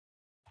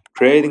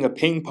creating a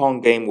ping pong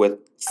game with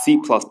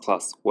C++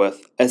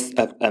 with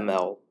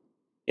SFML.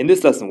 In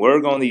this lesson,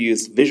 we're going to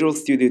use Visual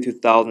Studio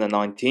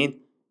 2019,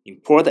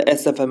 import the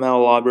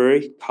SFML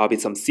library, copy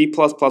some C++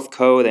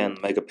 code,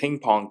 and make a ping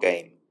pong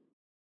game.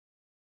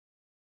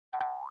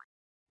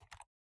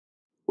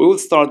 We will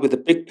start with a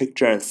big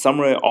picture and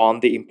summary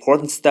on the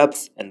important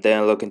steps, and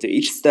then look into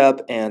each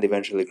step and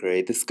eventually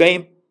create this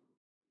game.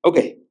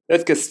 Okay,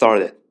 let's get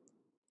started.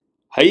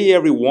 Hey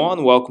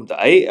everyone, welcome to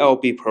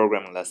ALB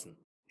programming lesson.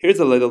 Here's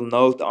a little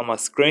note on my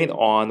screen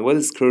on what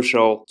is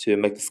crucial to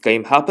make this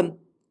game happen.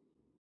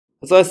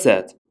 As I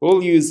said,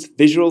 we'll use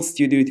Visual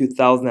Studio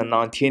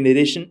 2019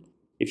 edition.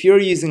 If you're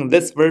using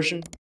this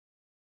version,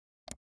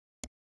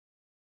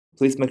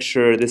 please make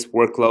sure this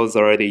workload is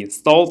already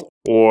installed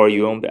or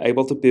you won't be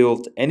able to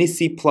build any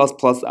C++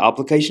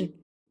 application.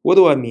 What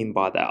do I mean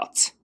by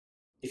that?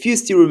 If you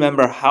still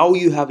remember how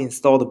you have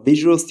installed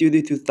Visual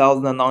Studio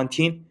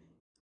 2019,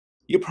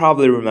 you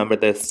probably remember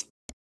this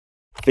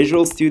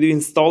Visual Studio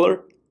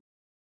installer.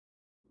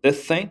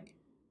 This thing.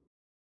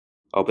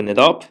 Open it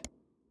up.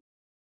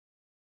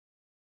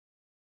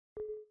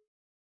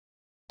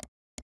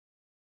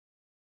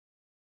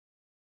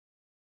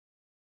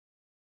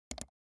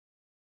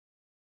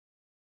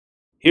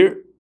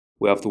 Here,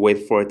 we have to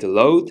wait for it to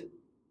load.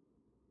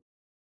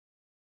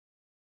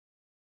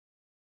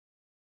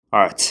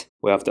 Alright,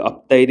 we have to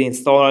update the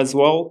installer as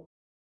well.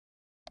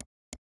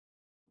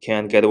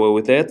 Can't get away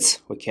with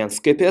it, we can't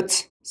skip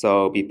it,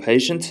 so be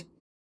patient.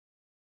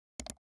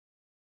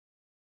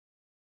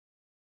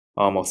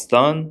 Almost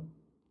done.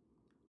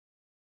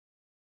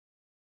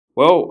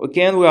 Well,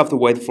 again, we have to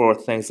wait for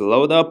things to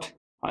load up.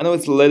 I know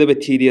it's a little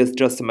bit tedious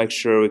just to make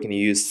sure we can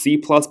use C++,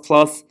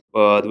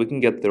 but we can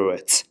get through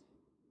it.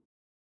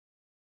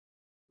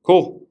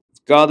 Cool,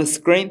 got the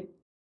screen.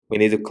 We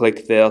need to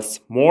click this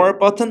More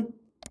button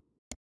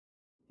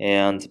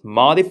and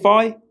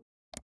modify.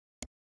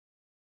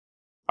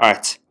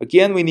 Alright,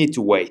 again we need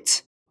to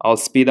wait. I'll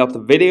speed up the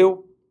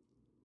video.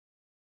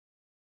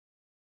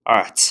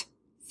 Alright,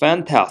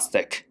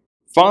 fantastic.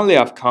 Finally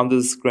I've come to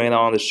the screen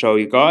I want to show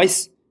you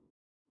guys.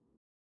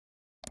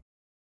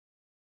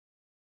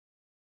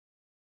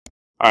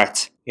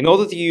 Alright, in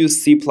order to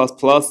use C++,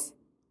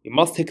 you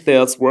must tick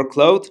this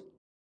workload.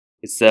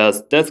 It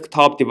says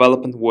desktop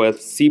development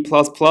with C++.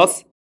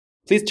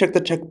 Please check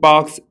the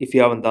checkbox if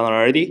you haven't done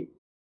already.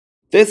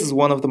 This is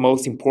one of the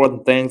most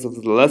important things of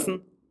the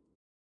lesson.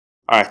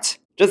 Alright,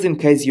 just in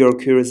case you're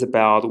curious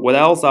about what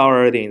else I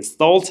already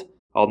installed,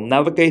 I'll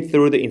navigate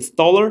through the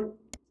installer.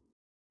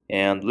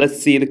 And let's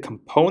see the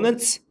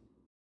components.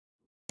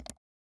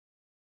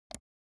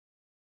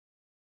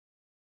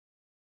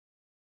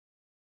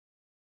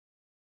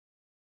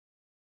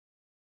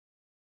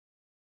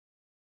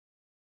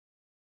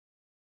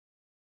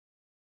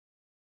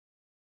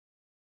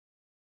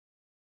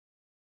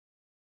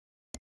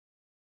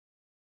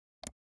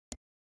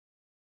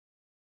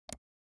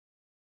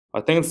 I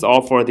think it's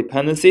all for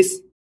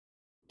dependencies.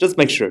 Just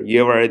make sure you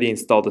have already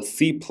installed the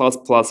C++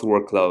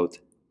 workload.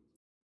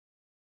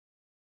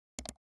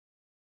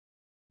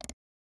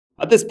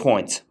 At this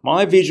point,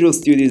 my Visual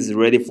Studio is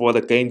ready for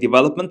the game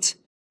development,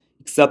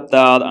 except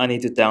that I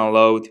need to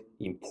download,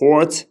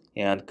 import,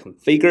 and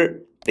configure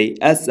the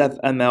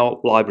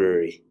SFML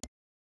library.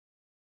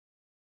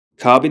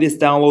 Copy this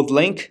download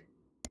link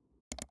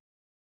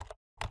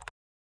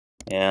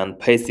and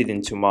paste it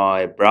into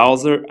my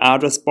browser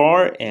address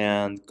bar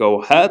and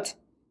go ahead.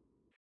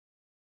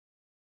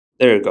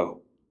 There you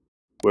go.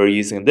 We're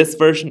using this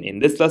version in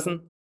this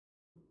lesson.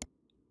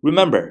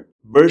 Remember,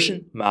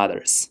 version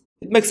matters.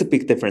 It makes a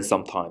big difference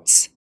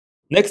sometimes.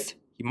 Next,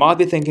 you might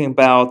be thinking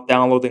about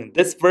downloading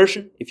this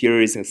version if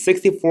you're using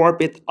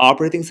 64-bit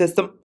operating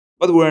system,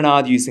 but we're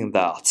not using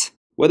that,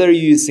 whether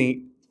you're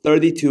using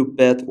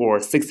 32-bit or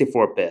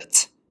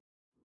 64-bit.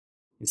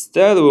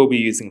 Instead, we'll be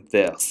using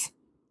this.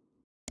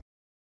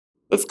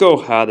 Let's go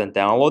ahead and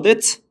download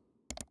it.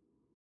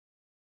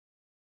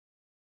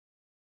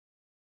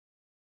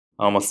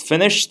 Almost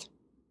finished.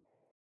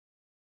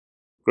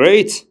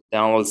 Great,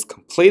 download is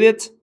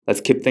completed. Let's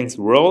keep things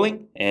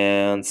rolling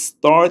and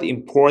start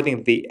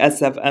importing the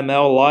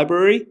SFML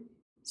library.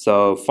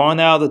 So find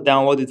out the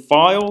downloaded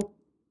file.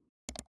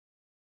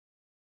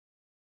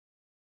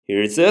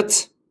 Here's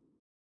it.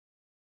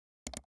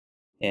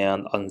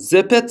 And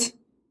unzip it.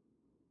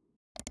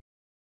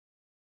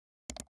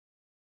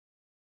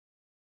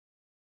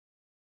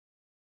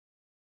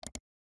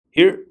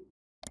 Here.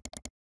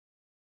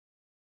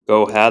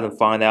 Go ahead and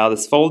find out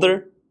this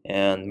folder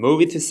and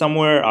move it to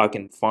somewhere I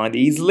can find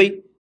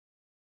easily.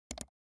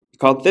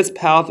 Because this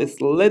path is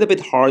a little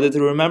bit harder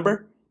to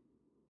remember.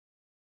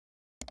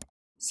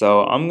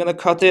 So I'm gonna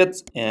cut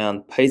it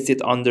and paste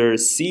it under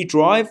C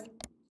drive.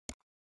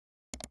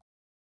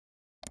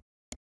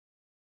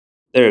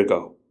 There you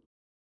go.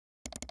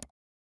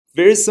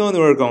 Very soon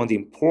we're going to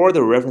import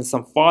or reference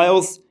some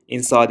files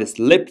inside this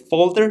lib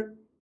folder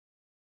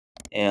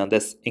and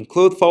this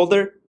include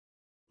folder.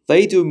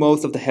 They do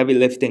most of the heavy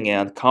lifting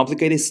and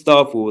complicated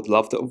stuff we would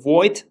love to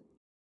avoid.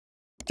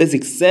 This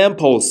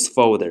examples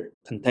folder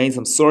contains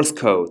some source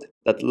code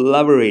that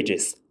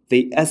leverages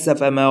the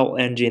SFML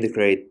engine to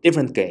create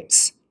different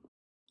games.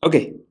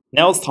 Okay,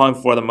 now it's time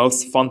for the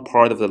most fun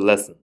part of the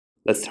lesson.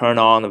 Let's turn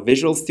on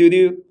Visual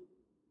Studio.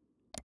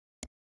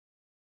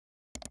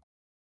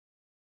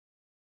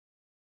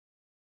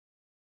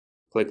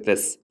 Click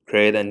this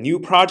Create a New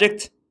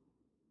Project.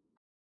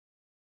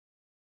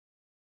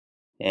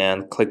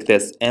 And click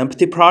this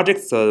Empty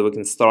Project so that we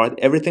can start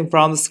everything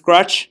from the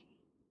scratch.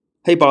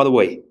 Hey, by the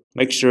way,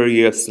 make sure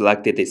you have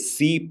selected the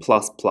C++.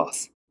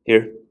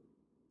 Here.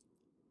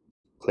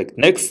 Click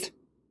Next.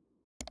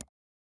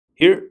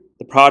 Here,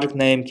 the project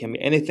name can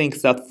be anything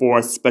except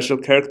for special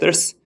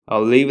characters.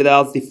 I'll leave it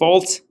as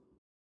default.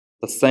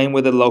 The same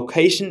with the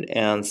location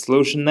and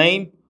solution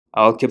name.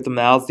 I'll keep them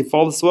as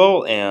default as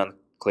well and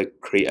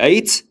click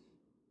Create.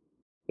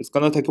 It's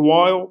gonna take a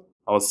while.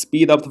 I'll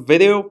speed up the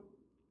video.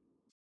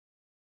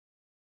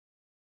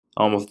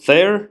 Almost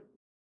there.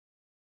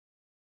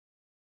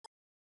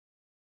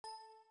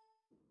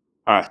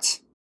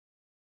 Alright.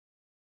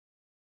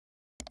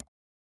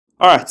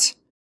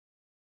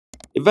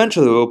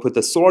 Eventually we'll put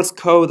the source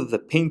code of the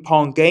ping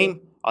pong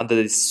game under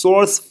the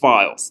source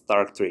files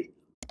directory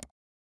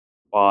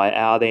by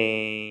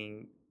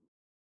adding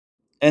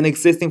an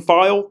existing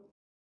file.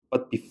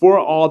 But before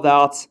all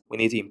that, we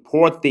need to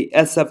import the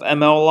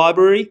SFML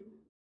library.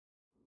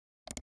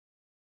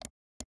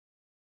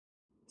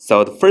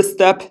 So the first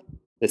step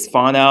is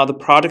find out the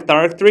project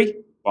directory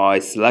by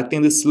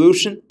selecting the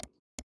solution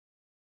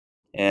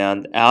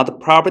and add the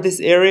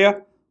properties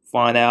area,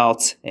 find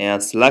out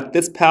and select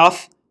this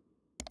path.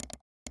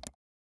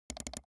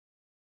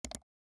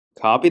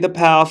 Copy the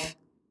path.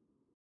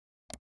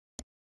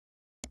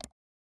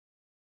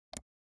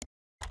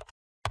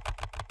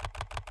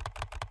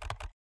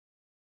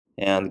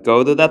 And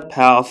go to that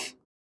path.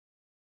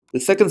 The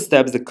second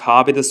step is to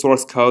copy the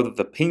source code of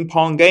the ping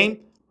pong game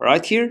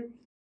right here.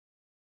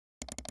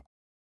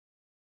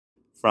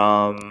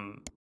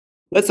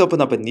 Let's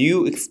open up a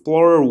new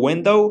Explorer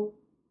window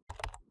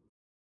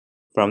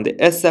from the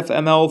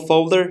SFML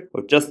folder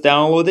we've just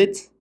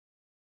downloaded.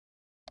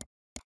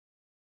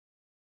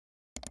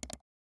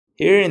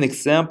 Here in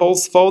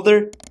Examples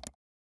folder,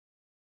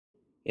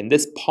 in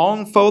this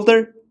Pong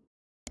folder,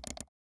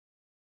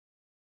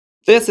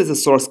 this is the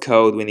source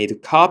code we need to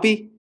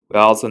copy. We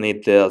also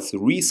need this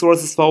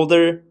Resources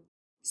folder.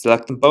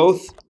 Select them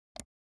both.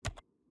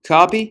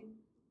 Copy.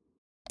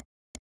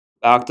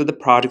 Back to the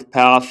project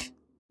path.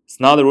 It's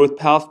not the root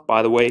path,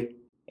 by the way.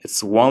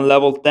 It's one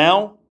level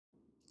down.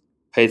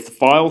 Paste the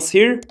files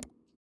here.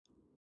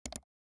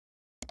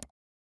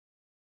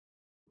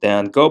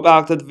 Then go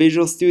back to the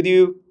Visual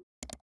Studio.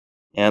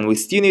 And we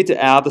still need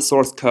to add the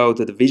source code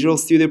to the Visual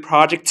Studio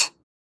project.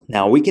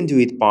 Now we can do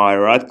it by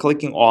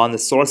right-clicking on the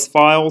source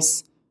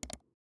files.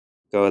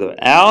 Go to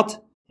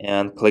Add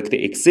and click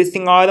the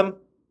existing item.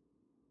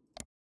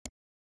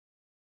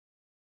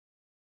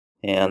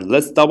 And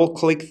let's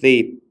double-click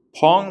the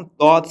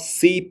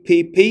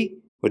pong.cpp,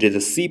 which is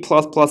a C++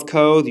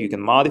 code. You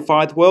can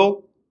modify it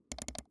well.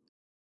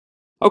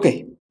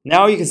 Okay,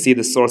 now you can see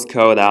the source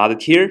code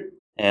added here.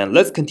 And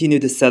let's continue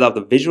to set up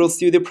the Visual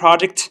Studio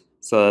project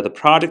so that the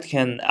project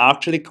can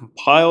actually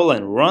compile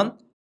and run.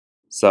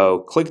 So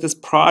click this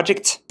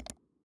project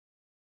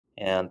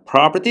and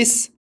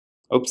properties.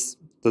 Oops,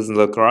 doesn't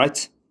look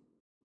right.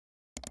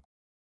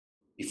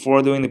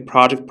 Before doing the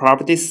project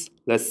properties,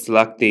 let's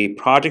select the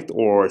project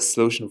or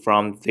solution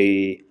from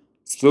the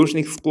Solution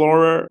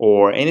Explorer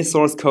or any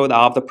source code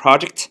of the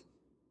project.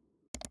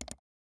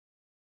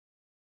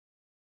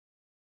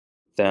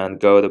 Then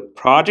go to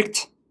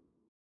Project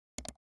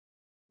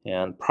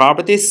and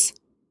Properties.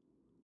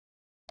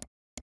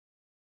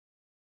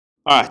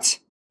 Alright,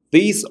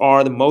 these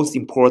are the most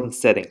important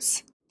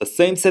settings. The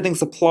same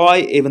settings apply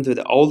even to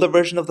the older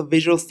version of the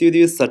Visual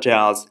Studio, such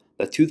as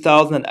the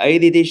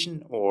 2008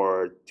 edition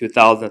or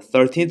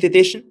 2013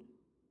 edition.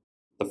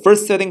 The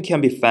first setting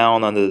can be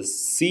found under the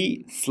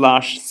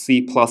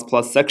C/C++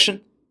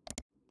 section.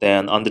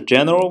 Then under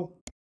General,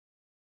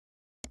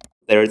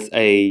 there's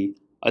a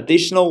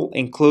additional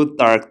include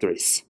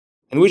directories,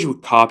 in which we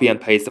copy and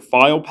paste the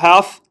file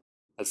path.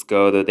 Let's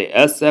go to the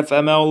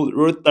SFML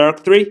root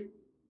directory.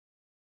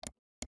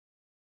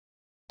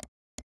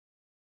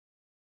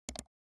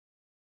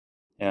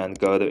 And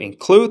go to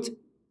include.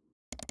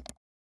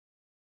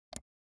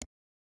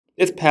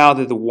 This path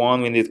is the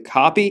one we need to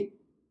copy.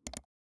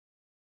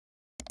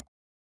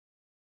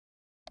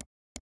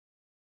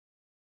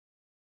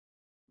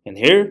 And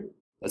here,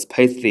 let's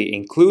paste the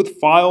include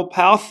file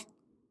path.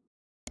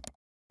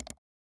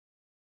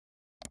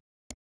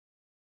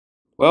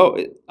 Well,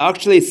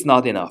 actually it's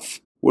not enough.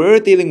 We're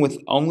dealing with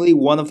only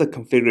one of the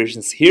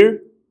configurations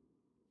here.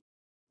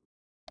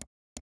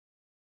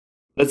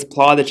 Let's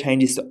apply the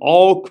changes to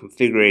all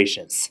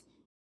configurations.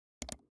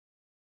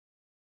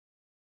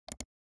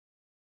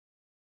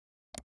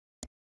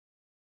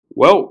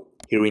 Well,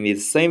 here we need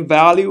the same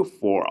value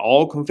for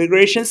all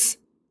configurations.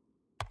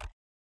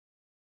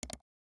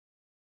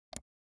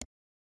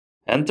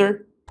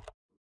 Enter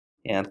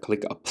and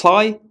click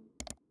Apply.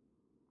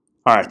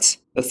 Alright,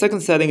 the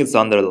second setting is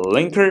under the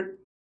linker,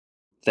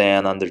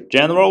 then under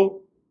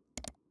general.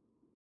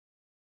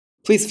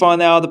 Please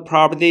find out the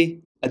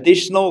property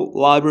additional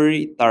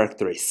library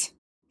directories.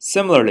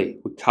 Similarly,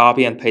 we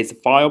copy and paste the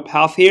file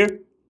path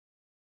here.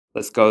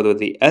 Let's go to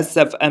the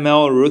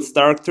SFML roots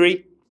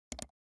directory.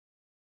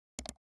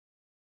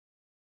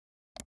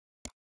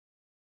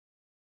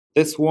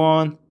 This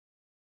one.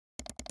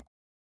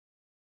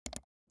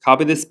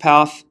 Copy this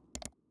path.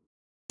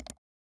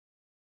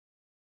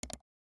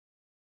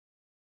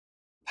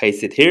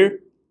 Paste it here.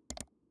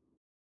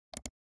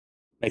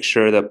 Make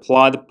sure to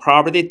apply the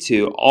property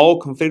to all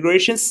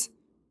configurations.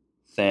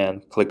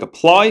 Then click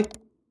Apply.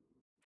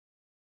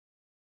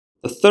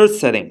 The third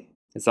setting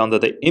is under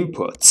the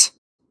Inputs.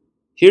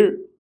 Here,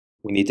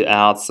 we need to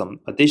add some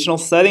additional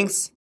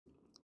settings.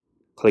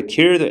 Click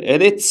here to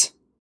edit.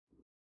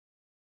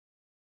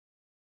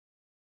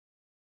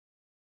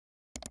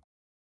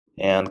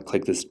 And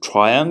click this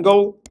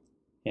triangle.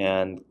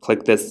 And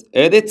click this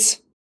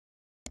edit.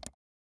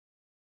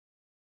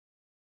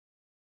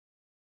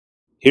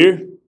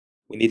 Here,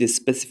 we need to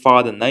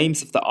specify the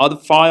names of the other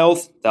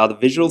files that the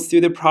Visual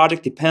Studio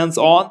project depends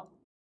on.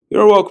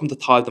 You're welcome to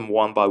type them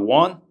one by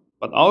one,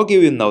 but I'll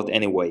give you a note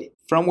anyway,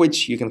 from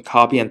which you can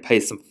copy and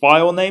paste some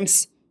file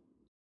names.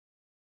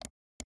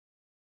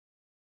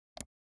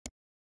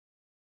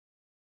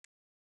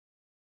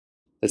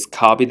 Let's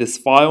copy these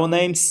file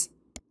names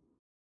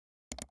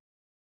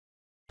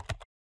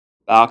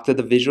back to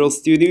the Visual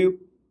Studio.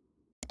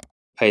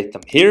 Paste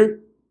them here.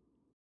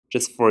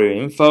 Just for your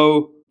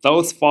info,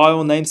 those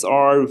file names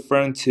are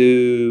referring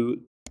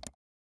to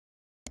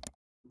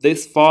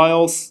these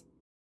files,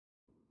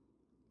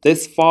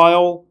 this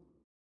file,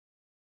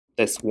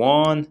 this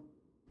one,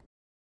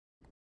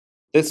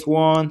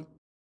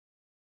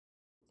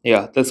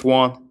 yeah, this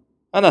one,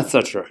 and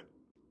etc.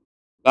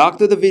 Back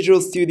to the Visual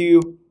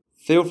Studio,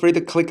 feel free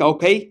to click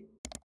OK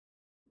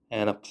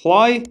and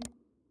apply.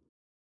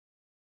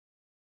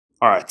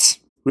 Alright,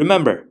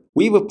 remember,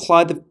 we've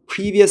applied the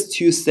previous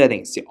two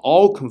settings to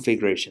all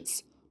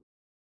configurations.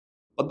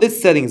 But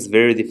this setting is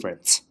very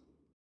different.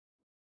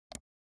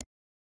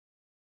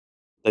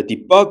 The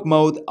debug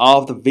mode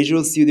of the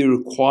Visual Studio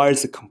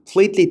requires a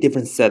completely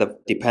different set of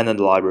dependent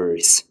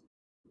libraries.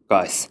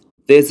 Guys,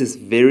 this is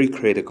very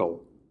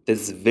critical.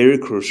 This is very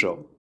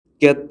crucial.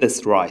 Get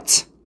this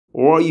right,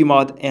 or you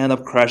might end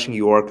up crashing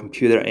your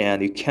computer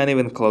and you can't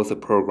even close the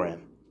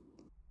program.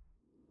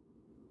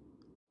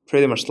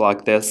 Pretty much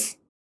like this.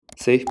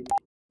 See?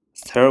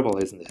 It's terrible,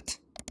 isn't it?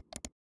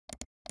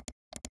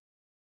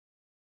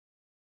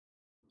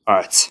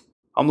 Alright,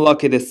 I'm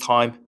lucky this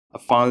time. I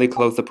finally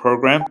closed the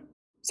program.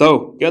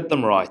 So, get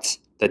them right,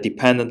 the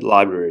dependent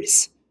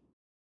libraries.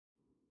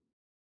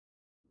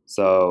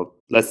 So,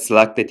 let's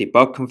select the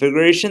debug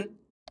configuration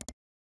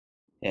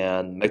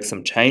and make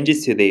some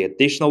changes to the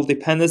additional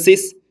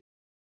dependencies.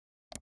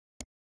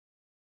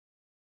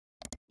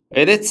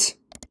 Edit.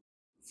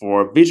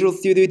 For Visual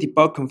Studio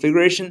debug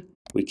configuration,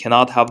 we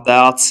cannot have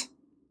that.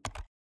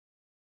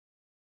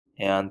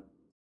 And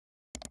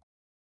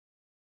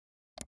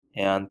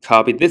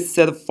copy this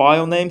set of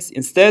file names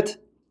instead.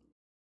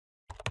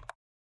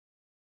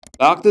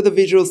 Back to the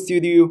Visual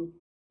Studio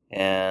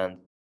and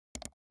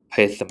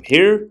paste them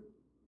here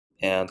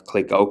and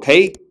click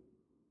OK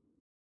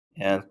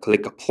and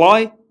click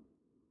Apply.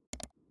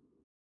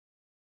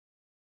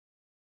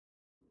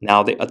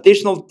 Now the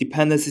additional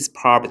dependencies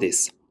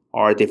properties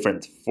are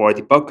different for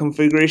debug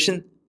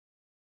configuration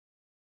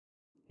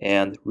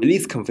and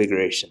release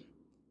configuration.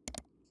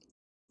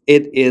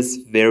 It is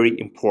very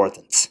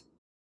important.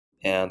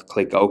 And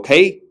click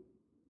OK.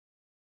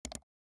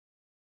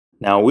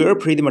 Now we are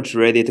pretty much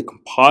ready to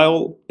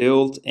compile,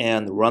 build,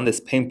 and run this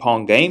ping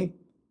pong game.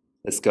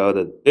 Let's go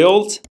to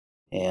Build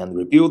and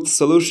Rebuild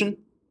Solution.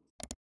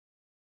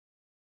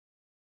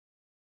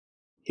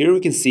 Here we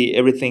can see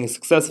everything is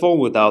successful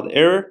without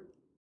error.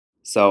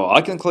 So I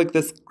can click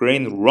this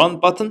green Run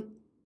button.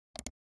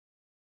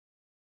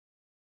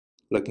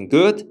 Looking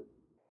good.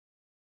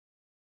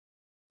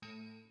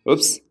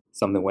 Oops,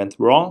 something went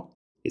wrong.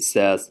 It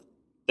says,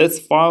 this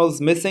file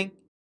is missing.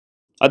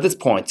 At this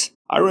point,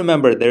 I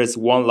remember there is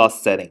one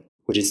last setting,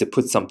 which is to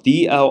put some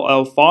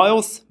DLL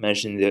files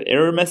mentioned in the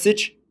error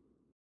message.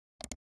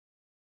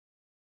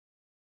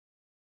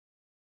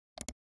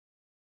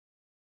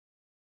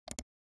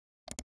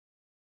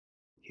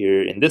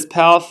 Here in this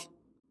path,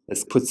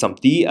 let's put some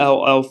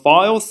DLL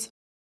files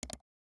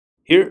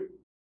here.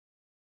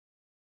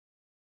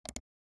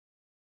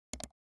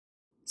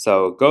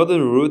 So go to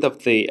the root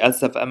of the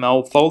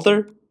SFML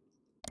folder.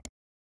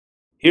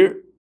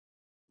 Here,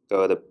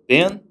 go to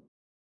bin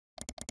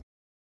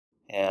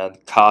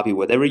and copy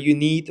whatever you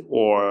need,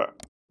 or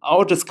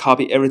I'll just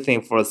copy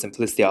everything for the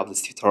simplicity of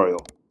this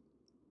tutorial.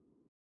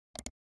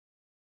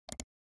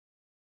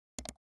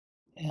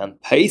 And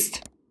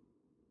paste.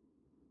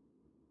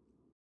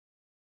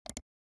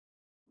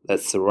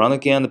 Let's run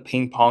again the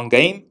ping pong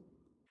game.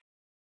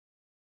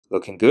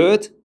 Looking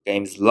good.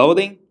 Game's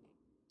loading.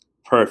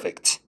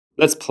 Perfect.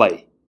 Let's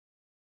play.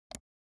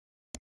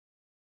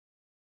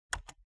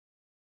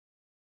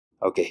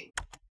 Okay.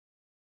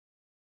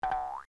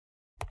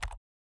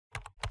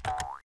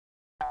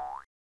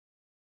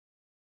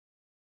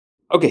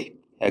 Okay,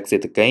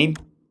 exit the game.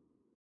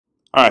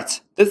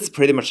 Alright, this is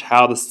pretty much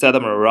how to set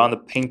up and run a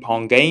ping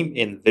pong game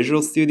in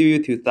Visual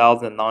Studio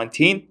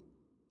 2019.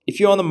 If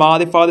you want to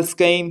modify this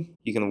game,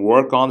 you can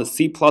work on the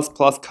C++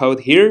 code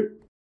here.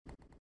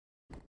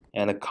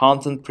 And the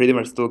content pretty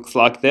much looks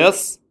like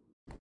this.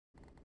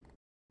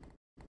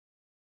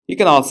 You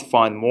can also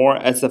find more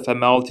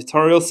SFML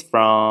tutorials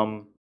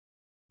from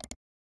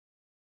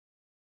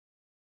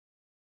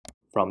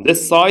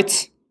this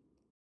site.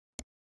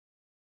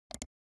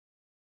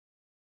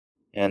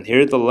 And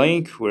here's the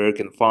link where you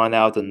can find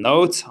out the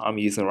note I'm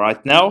using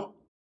right now.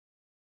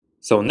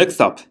 So next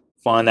up,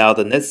 find out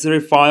the necessary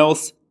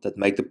files that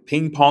make the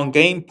ping pong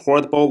game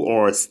portable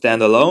or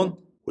standalone,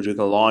 which you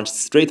can launch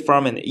straight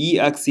from an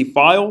exe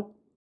file.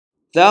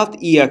 That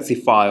exe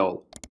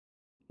file,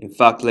 in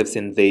fact, lives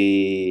in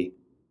a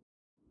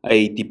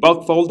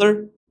debug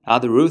folder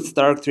at the root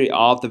directory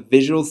of the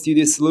Visual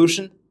Studio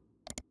solution.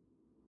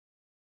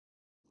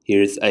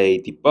 Here's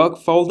a debug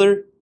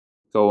folder.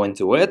 Go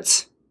into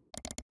it.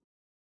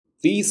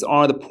 These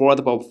are the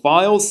portable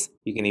files.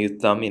 You can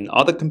use them in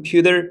other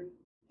computer.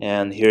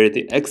 And here is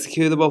the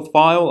executable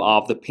file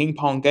of the ping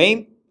pong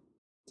game.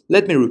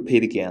 Let me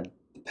repeat again.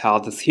 The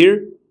path is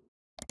here,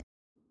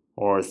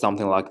 or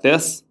something like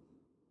this.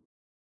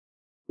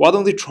 Why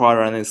don't we try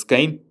running this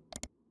game?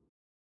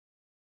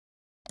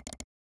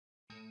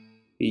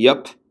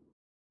 Yup,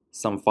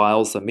 some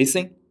files are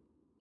missing.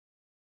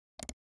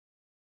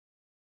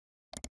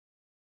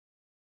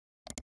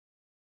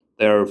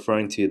 They're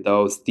referring to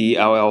those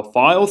DLL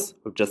files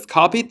we've just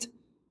copied.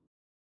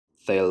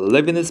 They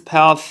live in this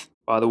path,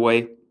 by the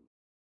way.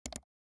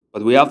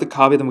 But we have to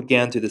copy them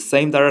again to the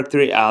same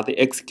directory as the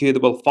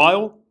executable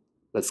file.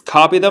 Let's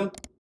copy them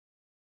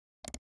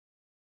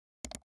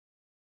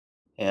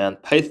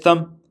and paste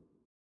them.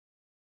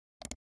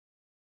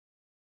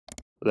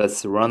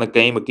 Let's run the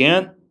game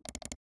again.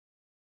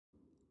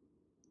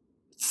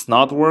 It's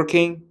not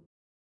working.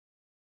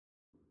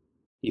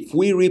 If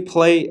we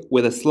replay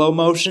with a slow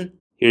motion,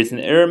 here's an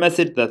error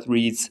message that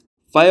reads,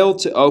 failed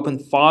to open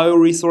file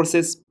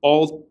resources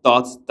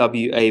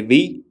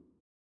alt.wav.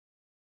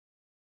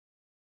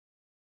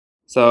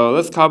 So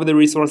let's copy the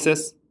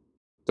resources,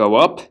 go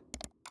up,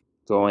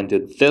 go into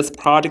this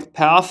project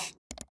path,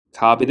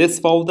 copy this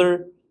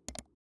folder,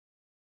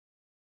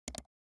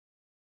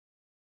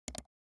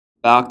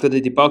 back to the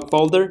debug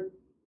folder,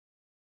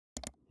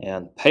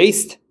 and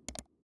paste.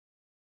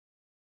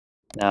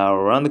 Now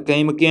run the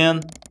game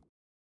again.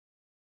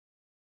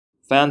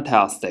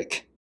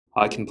 Fantastic.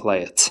 I can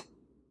play it.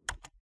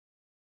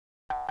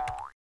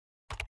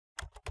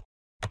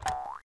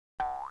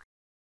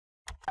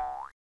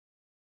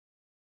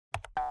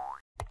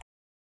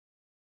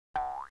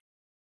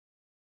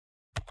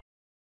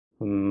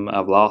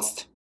 I've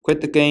lost.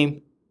 Quit the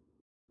game.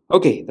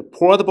 Okay, the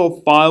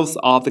portable files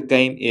of the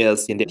game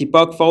is in the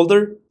debug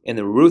folder in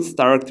the root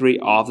directory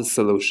of the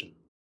solution.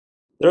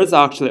 There is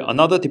actually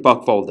another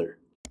debug folder.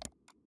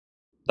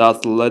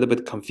 That's a little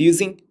bit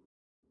confusing.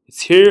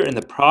 It's here in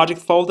the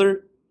project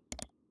folder.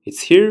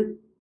 It's here.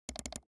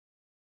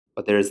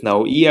 But there is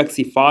no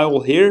exe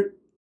file here.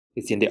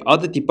 It's in the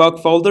other debug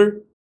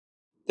folder.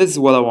 This is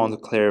what I want to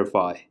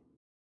clarify.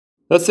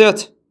 That's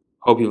it.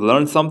 Hope you've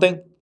learned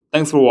something.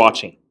 Thanks for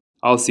watching.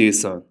 I'll see you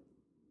soon.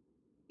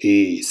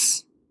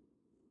 Peace.